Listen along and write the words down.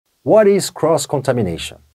What is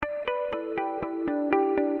cross-contamination?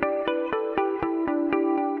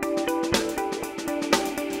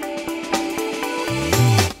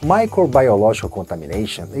 Microbiological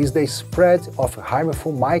contamination is the spread of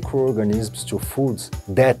harmful microorganisms to foods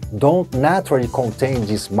that don't naturally contain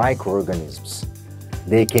these microorganisms.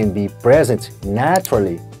 They can be present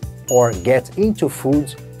naturally or get into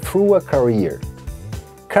food through a carrier.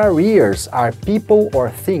 Carriers are people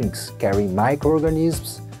or things carrying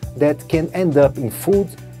microorganisms that can end up in food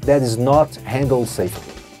that is not handled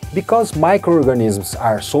safely. Because microorganisms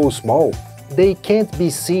are so small, they can't be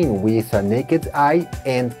seen with a naked eye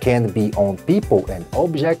and can be on people and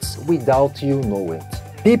objects without you know it.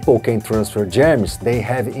 People can transfer germs they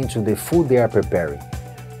have into the food they are preparing.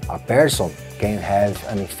 A person can have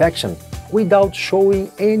an infection without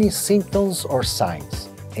showing any symptoms or signs.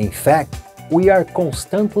 In fact, we are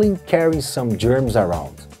constantly carrying some germs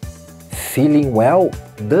around. Feeling well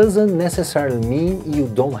doesn't necessarily mean you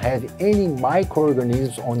don't have any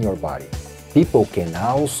microorganisms on your body. People can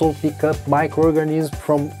also pick up microorganisms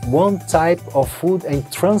from one type of food and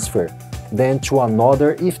transfer them to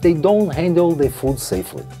another if they don't handle the food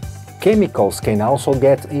safely. Chemicals can also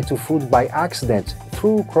get into food by accident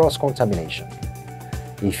through cross-contamination.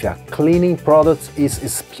 If a cleaning product is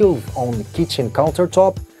spilled on the kitchen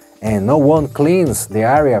countertop and no one cleans the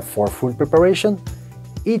area for food preparation,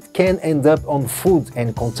 it can end up on food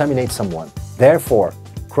and contaminate someone. Therefore,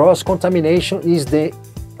 cross-contamination is the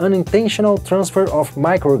unintentional transfer of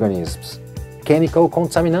microorganisms, chemical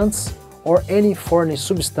contaminants, or any foreign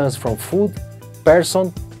substance from food,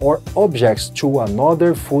 person, or objects to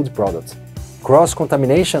another food product.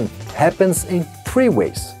 Cross-contamination happens in three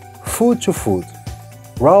ways. Food to food.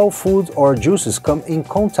 Raw food or juices come in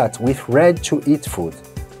contact with ready-to-eat food.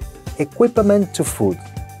 Equipment to food.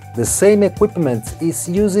 The same equipment is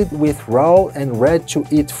used with raw and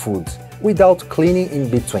ready-to-eat food, without cleaning in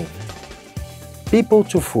between. People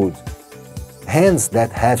to food. Hands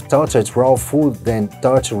that have touched raw food then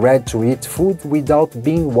touch ready-to-eat food without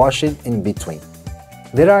being washed in between.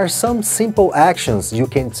 There are some simple actions you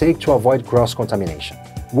can take to avoid cross-contamination.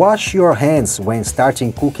 Wash your hands when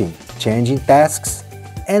starting cooking, changing tasks,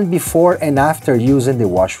 and before and after using the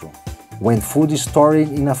washroom. When food is stored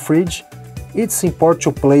in a fridge, it's important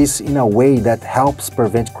to place in a way that helps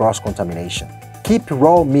prevent cross-contamination. Keep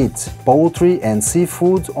raw meat, poultry, and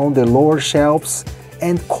seafood on the lower shelves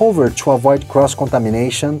and covered to avoid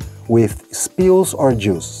cross-contamination with spills or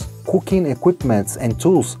juice. Cooking equipment and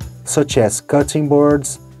tools, such as cutting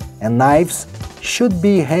boards and knives, should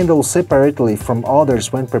be handled separately from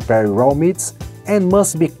others when preparing raw meats and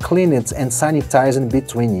must be cleaned and sanitized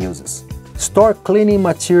between uses. Store cleaning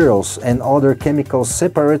materials and other chemicals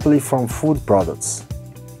separately from food products.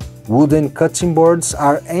 Wooden cutting boards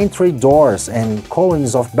are entry doors and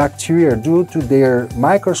colonies of bacteria due to their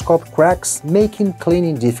microscopic cracks, making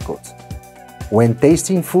cleaning difficult. When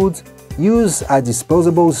tasting food, use a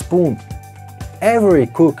disposable spoon. Every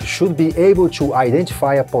cook should be able to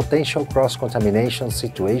identify a potential cross-contamination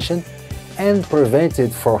situation and prevent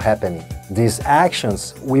it from happening. These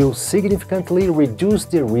actions will significantly reduce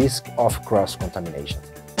the risk of cross-contamination.